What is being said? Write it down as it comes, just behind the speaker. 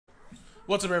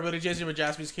What's up, everybody? Jason with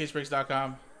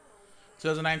JaspysCaseBreaks.com.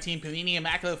 2019 Panini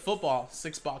Immaculate Football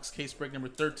 6-box case break number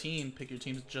 13. Pick your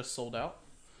teams just sold out.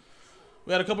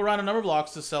 We had a couple random number blocks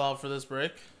to sell out for this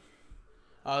break.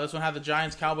 This one had the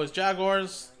Giants, Cowboys,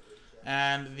 Jaguars,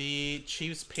 and the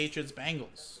Chiefs, Patriots,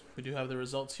 Bengals. We do have the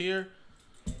results here.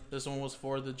 This one was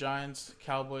for the Giants,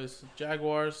 Cowboys,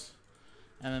 Jaguars,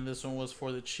 and then this one was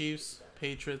for the Chiefs,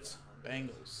 Patriots,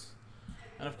 Bengals.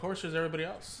 And of course, there's everybody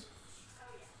else.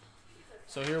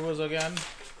 So here was again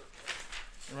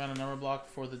a random number block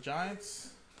for the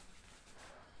Giants.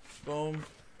 Boom.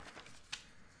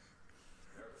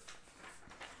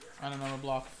 Random number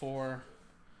block for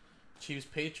Chiefs,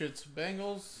 Patriots,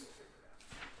 Bengals.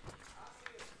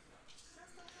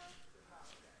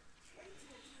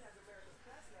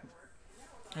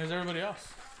 Here's everybody else.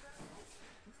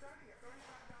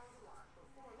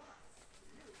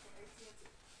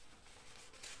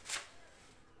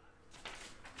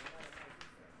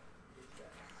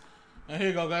 And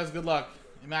here you go, guys. Good luck.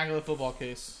 Immaculate football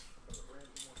case.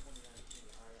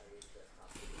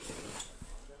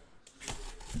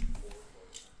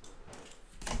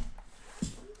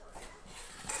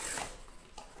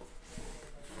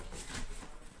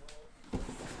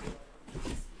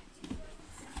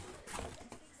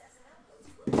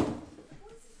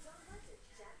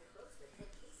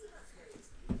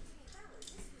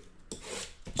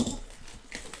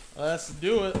 Let's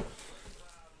do it.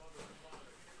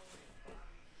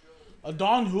 A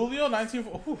Don Julio, 19.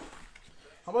 How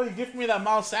about you gift me that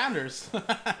Miles Sanders?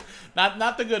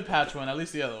 not the good patch one, at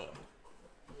least the other one.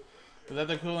 Is that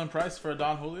the equivalent price for a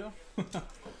Don Julio?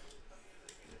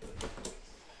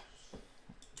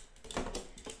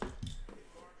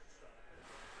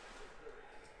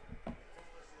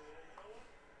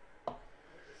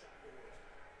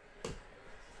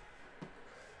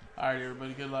 Alright,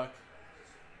 everybody, good luck.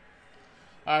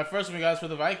 Alright, first one we got is for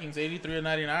the Vikings,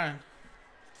 83/99.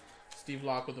 Steve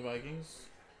Locke with the Vikings.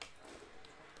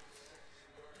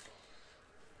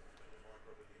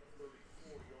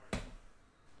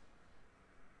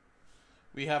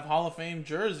 We have Hall of Fame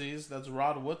jerseys. That's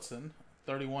Rod Woodson,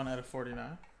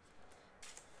 31/49.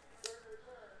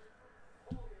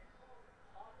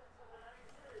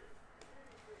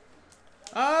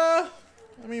 I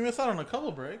mean, you missed out on a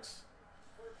couple breaks.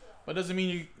 But doesn't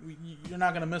mean you're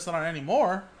not going to miss out on any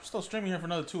more. We're still streaming here for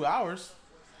another 2 hours.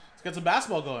 Let's get some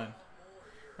basketball going.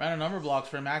 Random number blocks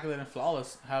for Immaculate and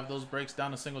Flawless have those breaks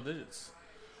down to single digits.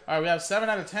 All right, we have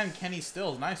 7/10 Kenny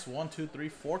Stills. Nice. 1, 2, 3,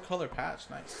 4 color patch.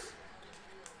 Nice.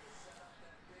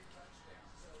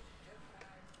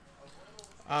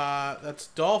 That's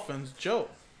Dolphins. Joe.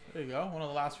 There you go. One of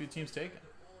the last few teams taken.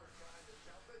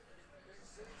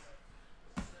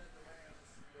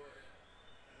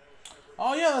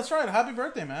 Oh, yeah, that's right. Happy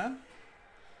birthday, man.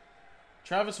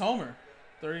 Travis Homer.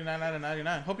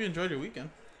 39/99. Hope you enjoyed your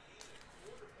weekend.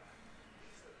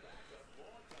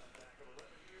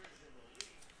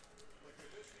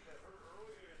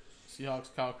 Seahawks,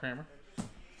 Kyle Kramer.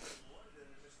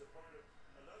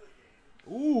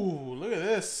 Ooh, look at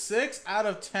this.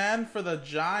 6/10 for the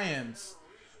Giants.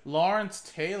 Lawrence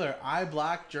Taylor, eye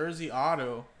black jersey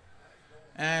auto.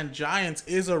 And Giants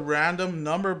is a random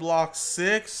number block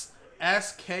 6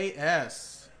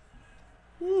 SKS.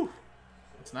 Woo.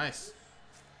 That's nice.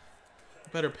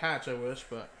 Better patch, I wish,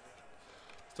 but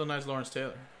still nice Lawrence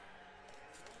Taylor.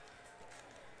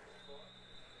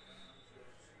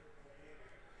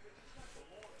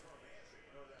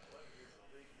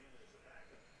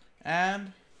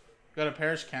 And got a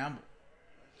Parrish Campbell.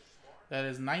 That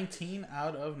is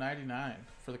 19/99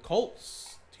 for the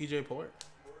Colts. TJ Poyer.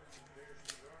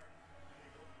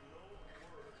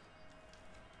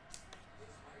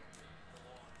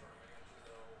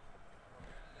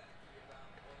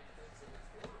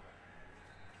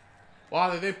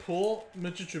 Wow, did they pull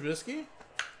Mitchell Trubisky?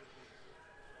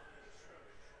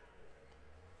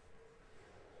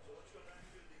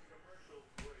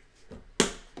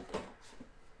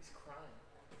 He's crying.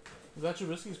 Is that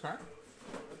Trubisky's crying?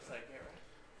 Looks like it, right?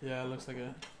 Yeah, it looks like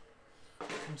it.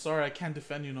 I'm sorry, I can't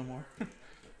defend you no more.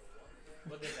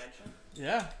 What they mention?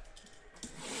 Yeah.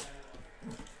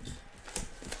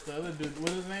 The other dude,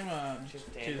 what's his name? Chase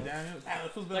Chase Daniels. Ah,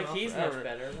 this was been Like, around he's forever. much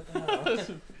better. What the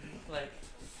hell? Like,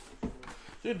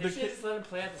 Dude, they should just let him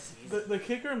play out the season. the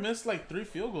kicker missed like 3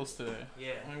 field goals today.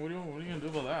 Yeah. I mean, what are you gonna do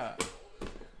about that?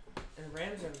 And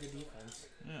Rams have a good defense.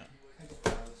 Yeah. I can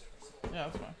borrow this for a second. Yeah,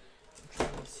 that's fine. I'm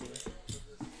trying to see.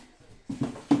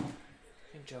 I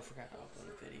think Joe forgot to upload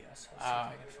a video, so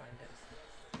I'll see if I can find it.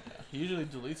 Yeah. He usually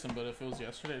deletes them, but if it was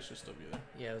yesterday, it should still be there.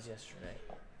 Yeah, it was yesterday.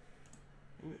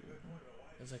 Ooh.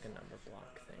 It was like a number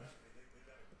block thing.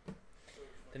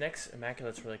 The next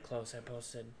Immaculate's really close. I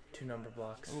posted 2 number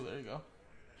blocks. Oh, there you go.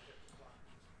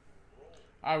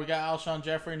 All right, we got Alshon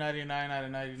Jeffrey, 99 out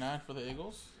of 99 for the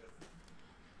Eagles.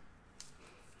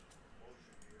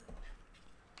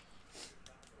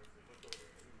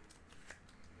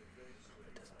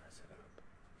 It doesn't mess it up.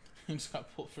 He just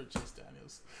got pulled for Chase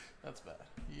Daniels. That's bad.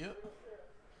 Yep.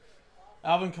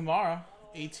 Alvin Kamara,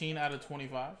 18 out of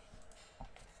 25.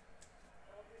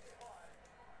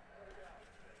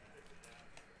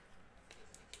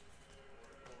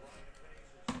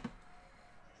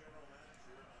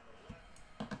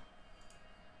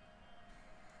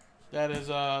 That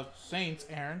is Saints,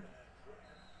 Aaron.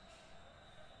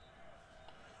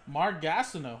 Mark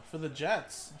Gastineau for the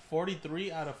Jets, 43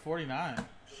 out of 49.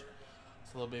 It's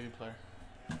a little baby player.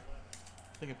 I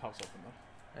think it pops up in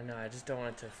though. I know, I just don't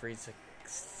want it to freeze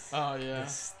Oh, yeah.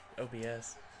 this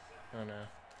OBS. Oh, no.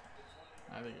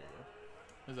 I think you're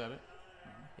good. Is that it?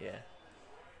 Yeah.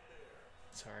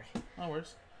 Sorry. No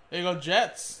worries. There you go,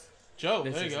 Jets. Joe,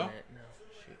 This there you isn't go. it. No,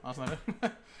 shoot. Oh, it's not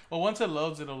it? Well, once it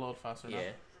loads, it'll load faster now.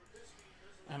 Yeah.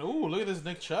 And, ooh, look at this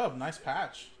Nick Chubb. Nice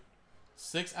patch.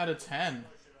 6 out of 10.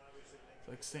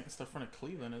 It's like it's the front of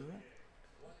Cleveland, isn't it?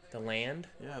 The land?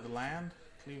 Yeah, the land.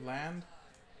 Cleveland.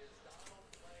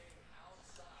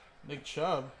 Nick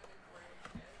Chubb.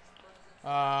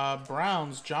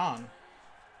 Browns, John.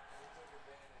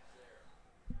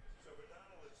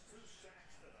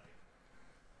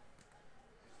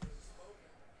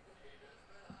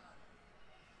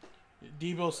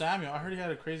 Debo Samuel. I heard he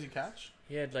had a crazy catch.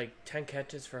 He had like 10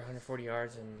 catches for 140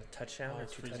 yards and a touchdown or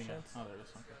it's 2 freezing touchdowns. out. Oh, there it is.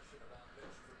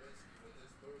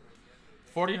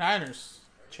 Okay. 49ers.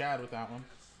 Chad with that one.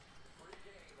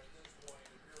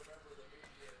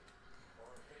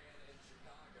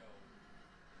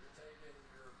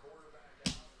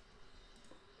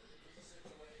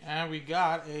 And we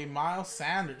got a Miles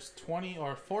Sanders, 20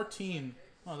 or 14.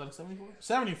 Oh, is that a 74?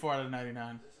 74 out of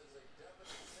 99.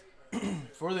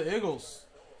 For the Eagles.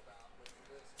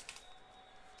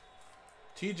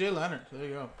 TJ Leonard. There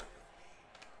you go.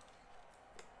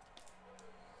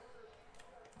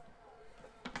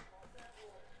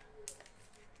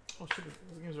 Oh, shit.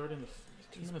 This game's already in the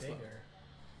 2 He's minutes bigger.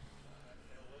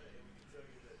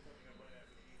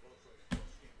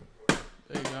 left.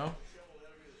 There you go.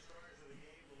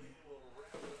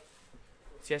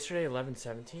 It's yesterday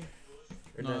 11/17?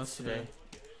 Or No, that's today.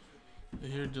 Did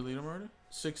you hear delete them already?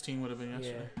 16 would have been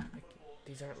yesterday. Yeah.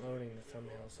 These aren't loading the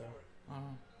thumbnails though.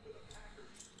 Oh.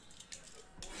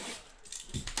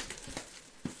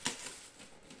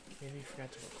 Maybe you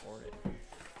forgot to record it.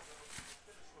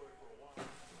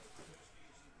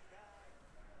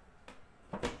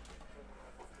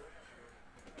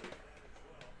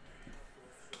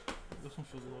 This one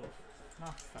feels a little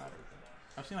not fatter.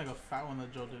 I've seen like a fat one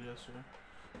that Joe did yesterday.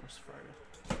 Or Friday.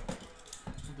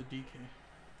 With the DK.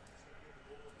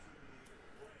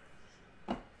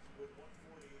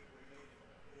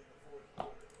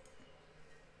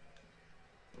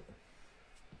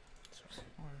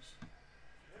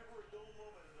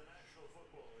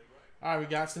 Alright, we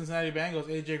got Cincinnati Bengals,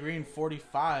 AJ Green,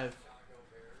 45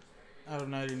 out of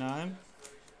 99.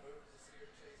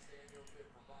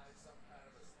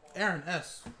 Aaron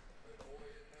S.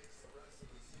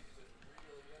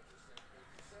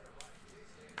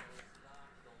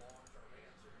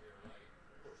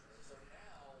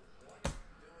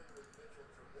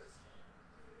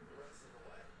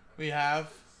 We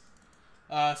have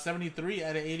 73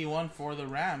 out of 81 for the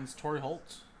Rams, Torrey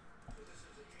Holt.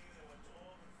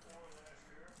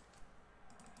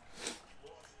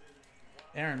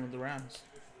 Aaron with the Rams.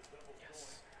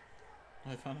 Yes.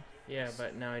 I found it. Yeah,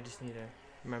 but now I just need to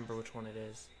remember which one it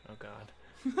is. Oh god.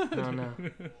 No, no.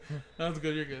 That's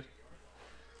good, you're good.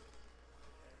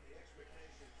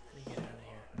 Let me get out of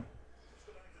here.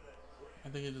 I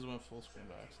think it just went full screen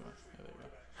by accident. Yeah,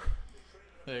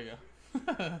 there you go.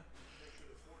 There you go.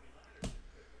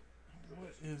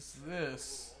 What is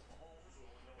this?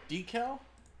 Decal?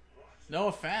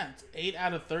 Noah Fant, 8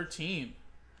 out of 13.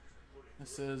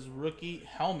 This is rookie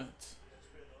helmet.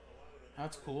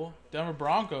 That's cool. Denver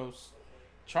Broncos.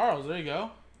 Charles, there you go.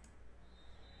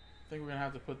 I think we're going to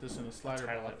have to put this in a slider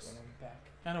box.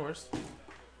 Kind of worse.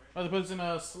 I'll have to put this in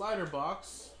a slider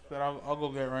box that I'll go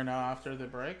get right now after the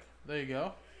break. There you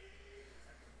go.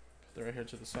 Put that right here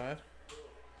to the side.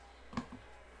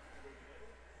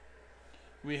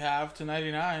 We have to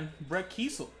 99, Brett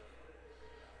Kiesel.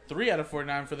 3 out of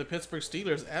 49 for the Pittsburgh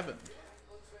Steelers, Evan.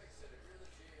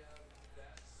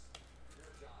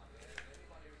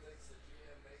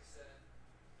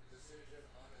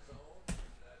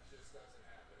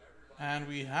 And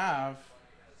we have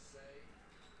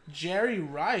Jerry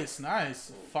Rice,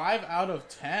 nice. 5 out of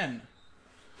 10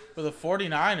 for the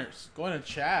 49ers. Going to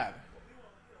Chad.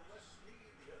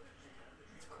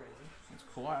 That's crazy. That's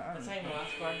cool. That's not even the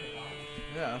last card?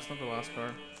 Yeah, that's not the last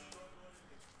card.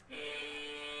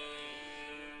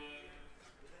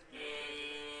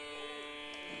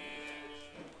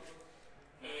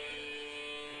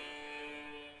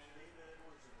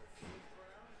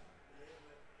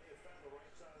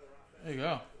 There you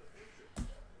go.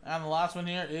 And the last one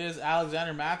here is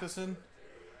Alexander Matheson.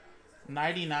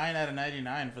 99 out of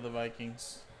 99 for the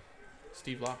Vikings.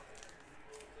 Steve Law.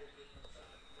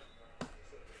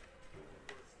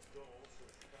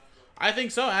 I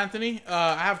think so, Anthony.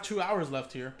 I have 2 hours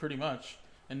left here, pretty much.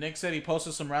 And Nick said he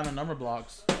posted some random number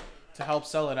blocks to help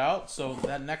sell it out. So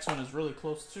that next one is really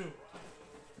close, too.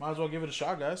 Might as well give it a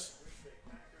shot, guys.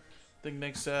 I think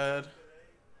Nick said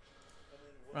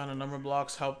random number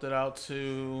blocks helped it out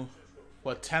to,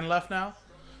 what, 10 left now?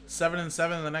 7 and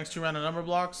 7 in the next 2 random number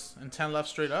blocks, and 10 left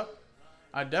straight up.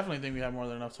 I definitely think we have more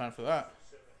than enough time for that.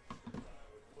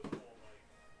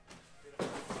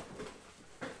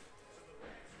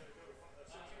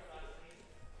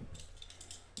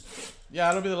 Yeah,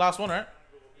 that'll be the last one, right?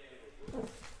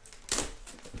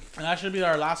 And that should be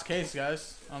our last case,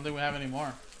 guys. I don't think we have any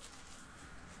more.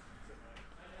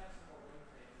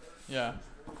 Yeah.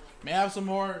 May have some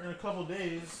more in a couple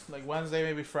days, like Wednesday,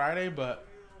 maybe Friday, but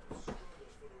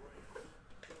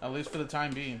at least for the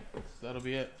time being, that'll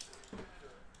be it.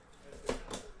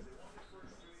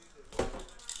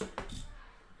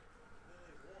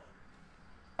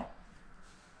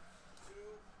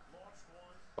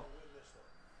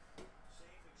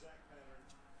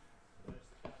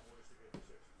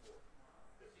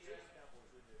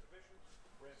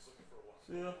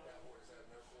 See ya.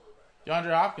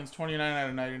 DeAndre Hopkins, 29 out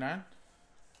of 99.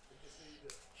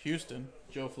 Houston,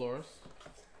 Joe Flores.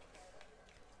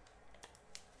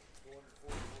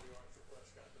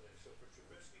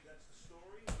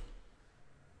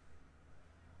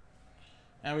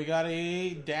 And we got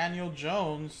a Daniel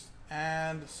Jones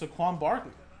and Saquon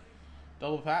Barkley.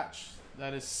 Double patch.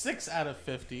 That is 6 out of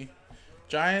 50.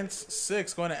 Giants,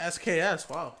 6 going to SKS.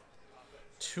 Wow.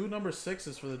 2 number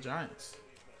 6s for the Giants.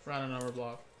 Round number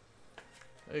block.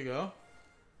 There you go.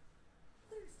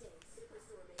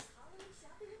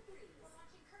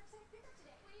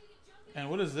 And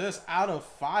what is this? Out of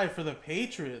 5 for the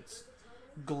Patriots.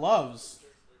 Gloves.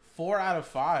 4 out of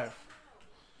 5.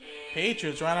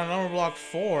 Patriots right on number block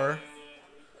 4.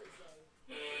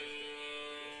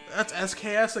 That's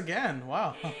SKS again.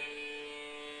 Wow. Look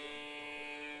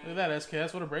at that,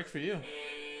 SKS. What a break for you.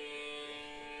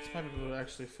 This might be able to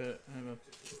actually fit in a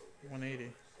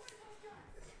 180.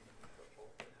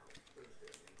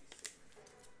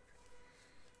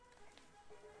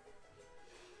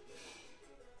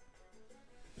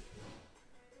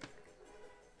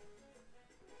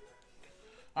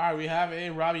 All right, we have a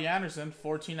Robbie Anderson,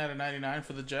 14 out of 99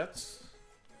 for the Jets.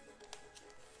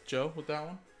 Joe with that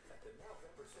one.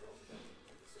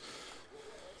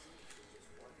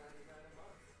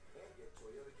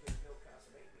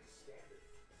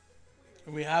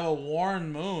 We have a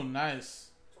Warren Moon, nice.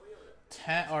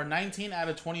 19 out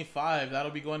of 25.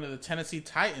 That'll be going to the Tennessee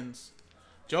Titans.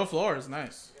 Joe Flores,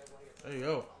 nice. There you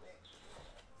go.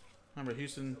 Remember,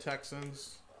 Houston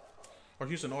Texans, or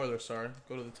Houston Oilers, sorry,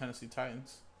 go to the Tennessee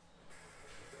Titans.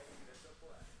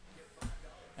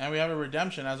 And we have a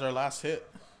redemption as our last hit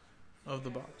of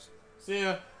the box. See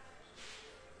ya.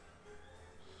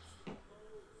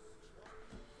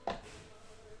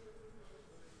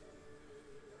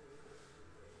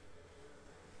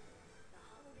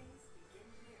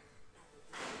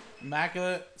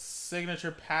 Immaculate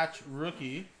signature patch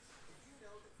rookie,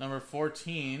 number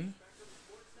 14,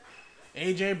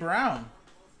 AJ Brown.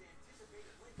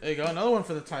 There you go, another one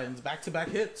for the Titans. Back-to-back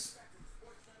hits.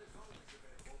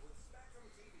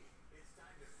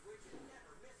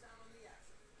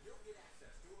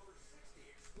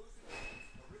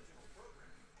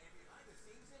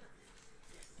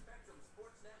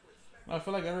 I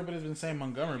feel like everybody's been saying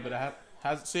Montgomery, but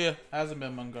it hasn't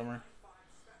been Montgomery.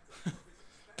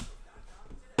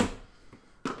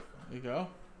 There you go.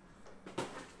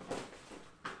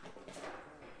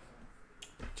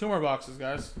 2 more boxes,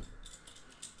 guys.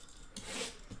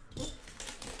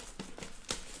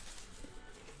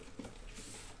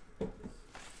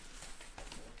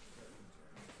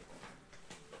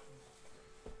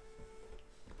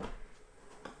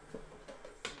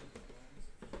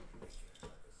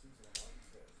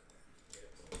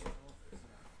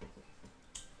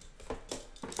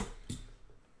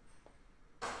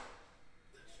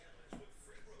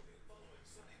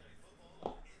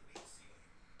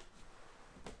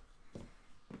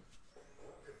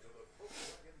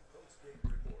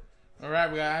 All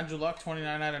right, we got Andrew Luck,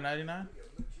 29 out of 99.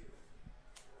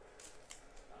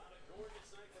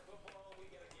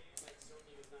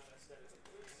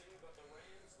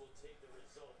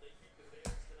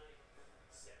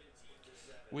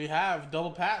 We have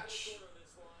double patch.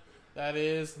 That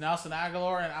is Nelson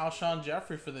Aguilar and Alshon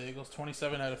Jeffrey for the Eagles,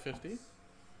 27 out of 50.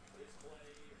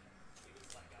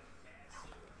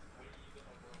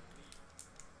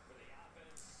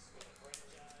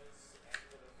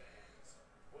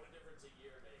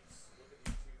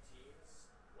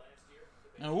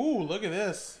 And ooh, look at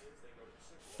this.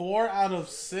 4 out of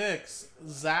 6.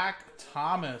 Zach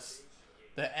Thomas.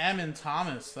 The M in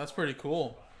Thomas. That's pretty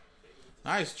cool.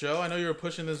 Nice, Joe. I know you were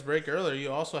pushing this break earlier.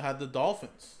 You also had the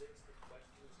Dolphins.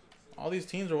 All these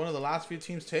teams are one of the last few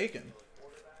teams taken.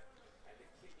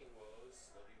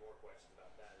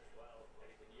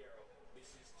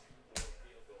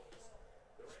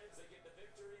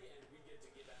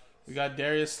 We got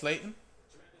Darius Slayton.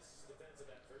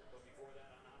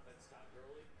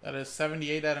 That is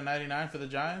 78 out of 99 for the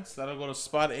Giants. That'll go to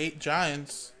spot 8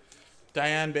 Giants.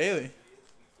 Diane Bailey.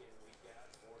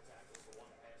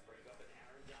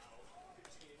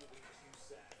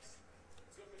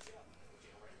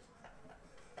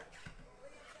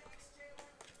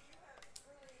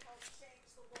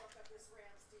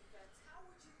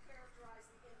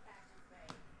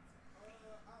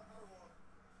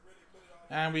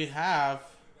 And we have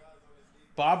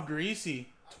Bob Greasy,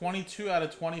 22 out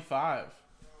of 25.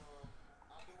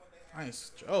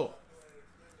 Nice, Joe.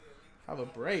 Have a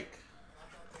break.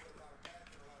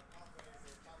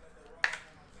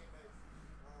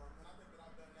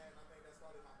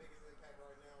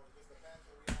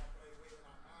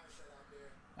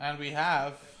 And we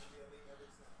have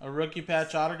a rookie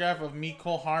patch autograph of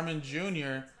Mecole Hardman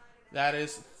Jr. That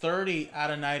is 30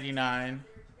 out of 99.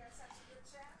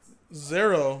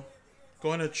 0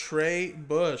 going to Trey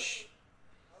Bush.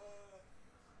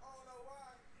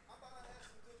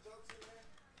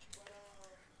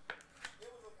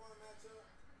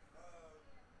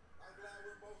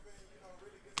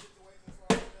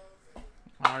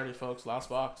 Alrighty, folks, last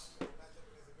box.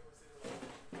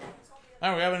 All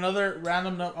right, we have another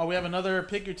random. We have another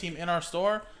pick your team in our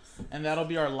store, and that'll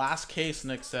be our last case.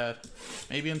 Nick said,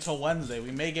 maybe until Wednesday.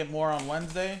 We may get more on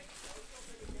Wednesday,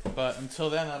 but until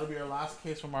then, that'll be our last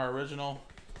case from our original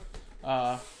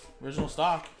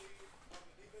stock.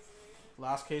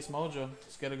 Last case mojo.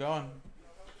 Let's get it going.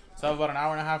 So I have about an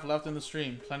hour and a half left in the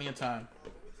stream. Plenty of time.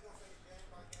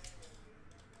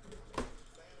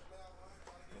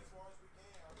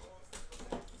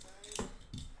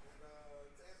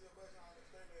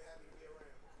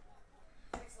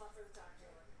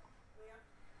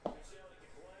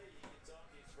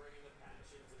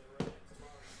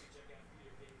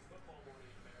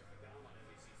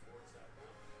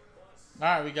 All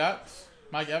right, we got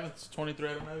Mike Evans, 23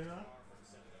 out of 99.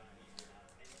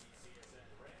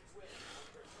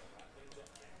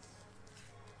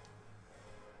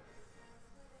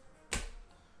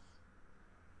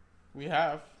 We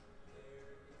have,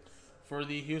 for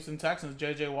the Houston Texans,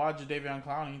 J.J. Watt, Jadeveon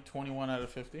Clowney, 21 out of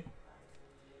 50.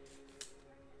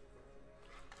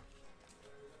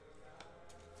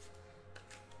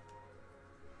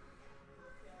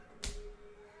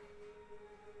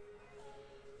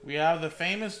 We have the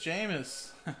famous Jameis,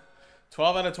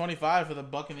 12 out of 25 for the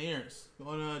Buccaneers.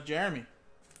 Going to Jeremy.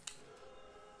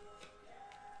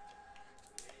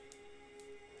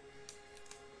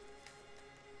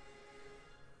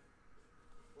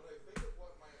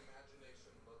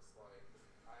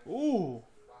 Ooh.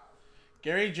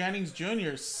 Gary Jennings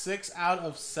Jr., 6 out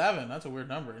of 7. That's a weird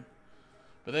number.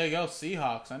 But there you go,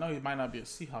 Seahawks. I know he might not be a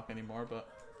Seahawk anymore, but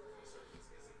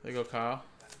there you go, Kyle.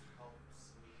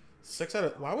 6 out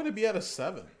of... Why would it be out of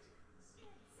 7?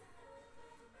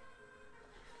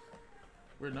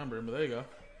 Weird number, but there you go.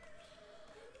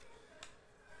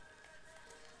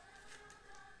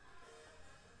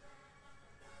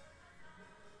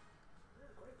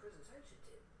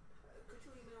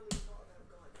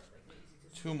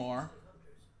 Two more.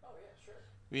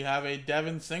 We have a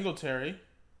Devin Singletary,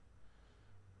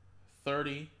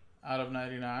 30 out of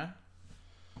 99.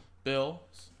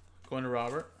 Bills, going to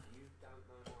Robert.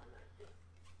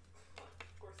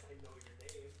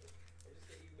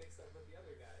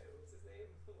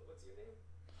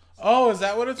 Oh, is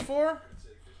that what it's for?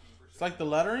 It's like the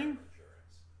lettering?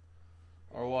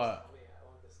 Or what?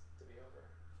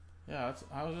 Yeah,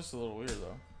 I was just a little weird,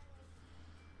 though.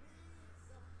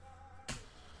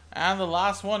 And the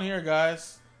last one here,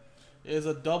 guys, is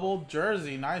a double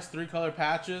jersey. Nice 3-color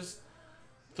patches.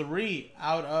 3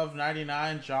 out of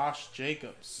 99, Josh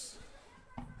Jacobs.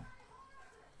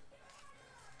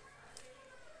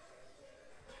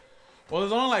 Well,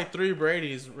 there's only like 3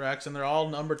 Brady's, Rex, and they're all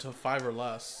numbered to 5 or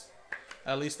less.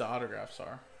 At least the autographs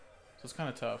are. So it's kind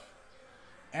of tough.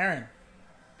 Aaron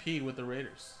P with the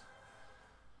Raiders.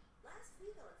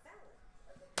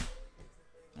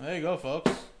 There you go,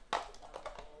 folks.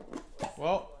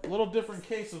 Well, a little different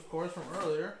case, of course, from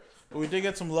earlier. But we did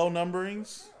get some low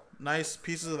numberings. Nice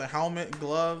pieces of the helmet,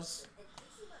 gloves.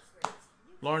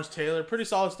 Lawrence Taylor. Pretty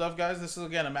solid stuff, guys. This is,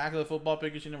 again, Immaculate Football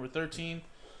Pikachu number 13.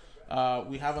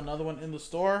 We have another one in the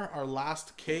store. Our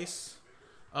last case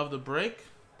of the break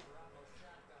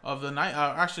of the night.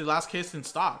 Actually, last case in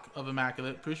stock of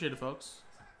Immaculate. Appreciate it, folks.